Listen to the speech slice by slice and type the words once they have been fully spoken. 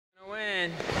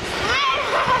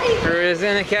Who's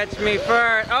gonna catch me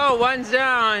first? Oh, one's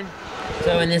down.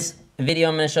 So in this video,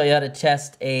 I'm going to show you how to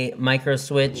test a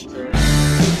microswitch.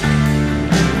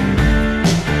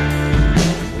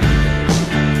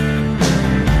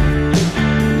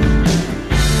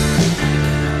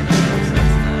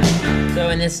 So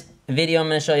in this video, I'm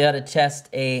going to show you how to test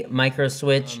a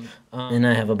microswitch, and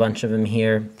I have a bunch of them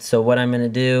here. So what I'm going to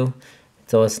do,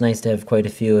 so it's nice to have quite a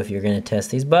few if you're going to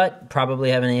test these, but probably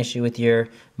have an issue with your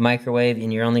microwave,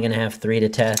 and you're only going to have 3 to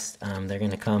test. They're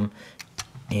going to come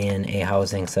in a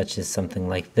housing such as something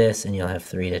like this, and you'll have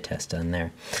 3 to test on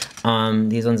there.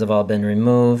 These ones have all been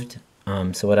removed.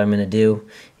 So what I'm going to do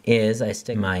is I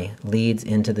stick my leads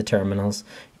into the terminals,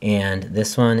 and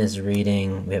this one is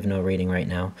reading, we have no reading right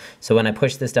now. So when I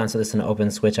push this down, so this is an open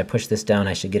switch, I push this down,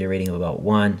 I should get a reading of about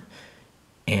 1,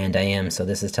 and I am, so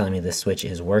this is telling me this switch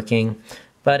is working,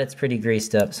 but it's pretty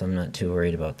greased up, so I'm not too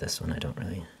worried about this one. I don't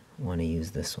really want to use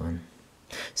this one.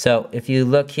 So if you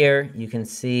look here, you can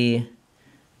see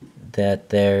that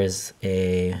there's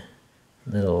a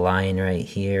little line right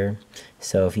here.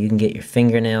 So if you can get your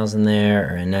fingernails in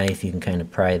there or a knife, you can kind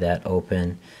of pry that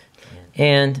open.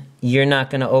 And you're not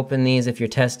going to open these if you're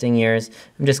testing yours.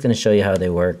 I'm just going to show you how they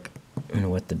work and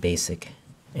what the basic.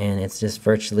 And it's just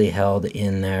virtually held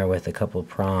in there with a couple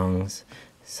prongs.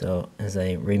 So as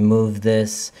I remove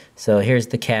this, so here's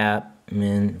the cap,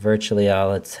 and virtually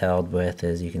all it's held with,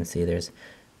 as you can see, there's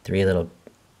 3 little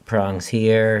prongs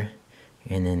here,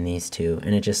 and then these 2,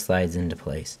 and it just slides into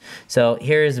place. So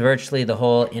here's virtually the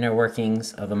whole inner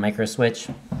workings of a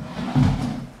microswitch.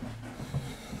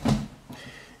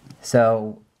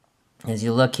 So as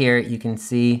you look here, you can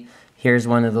see here's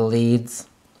one of the leads,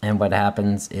 and what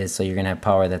happens is, so you're going to have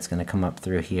power that's going to come up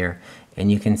through here,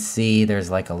 and you can see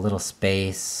there's like a little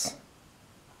space.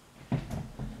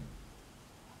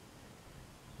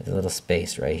 There's a little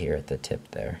space right here at the tip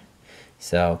there.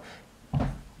 So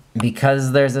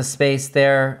because there's a space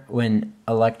there, when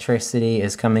electricity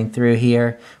is coming through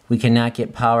here, we cannot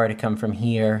get power to come from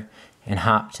here and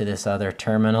hop to this other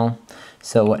terminal.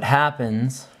 So what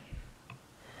happens,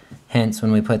 hence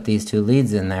when we put these 2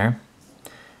 leads in there,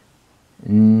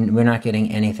 we're not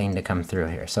getting anything to come through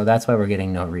here. So that's why we're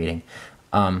getting no reading.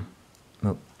 So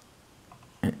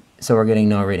we're getting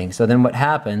no reading. So then what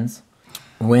happens,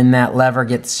 when that lever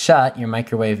gets shut, your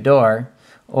microwave door,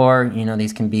 or, you know,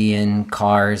 these can be in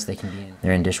cars, they're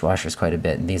in dishwashers quite a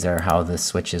bit. And these are how the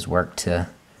switches work to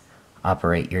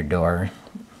operate your door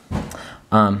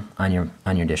on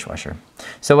your dishwasher.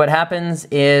 So what happens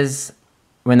is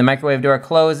when the microwave door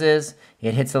closes,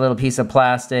 it hits a little piece of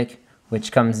plastic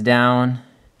which comes down.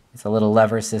 It's a little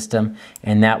lever system,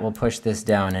 and that will push this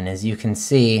down. And as you can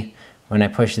see, when I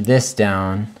push this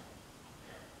down,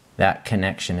 that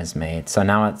connection is made. So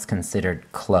now it's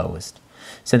considered closed.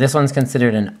 So this one's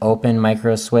considered an open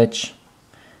microswitch,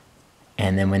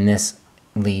 and then when this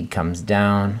lead comes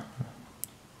down,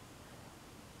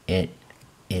 it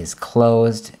is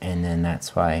closed, and then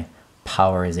that's why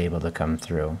power is able to come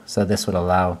through. So this would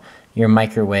allow your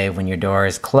microwave, when your door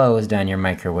is closed on your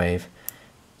microwave,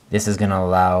 this is going to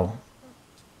allow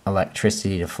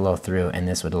electricity to flow through, and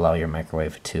this would allow your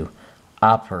microwave to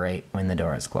operate when the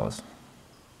door is closed.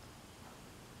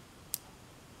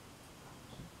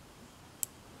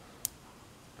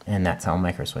 And that's how a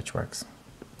microswitch works.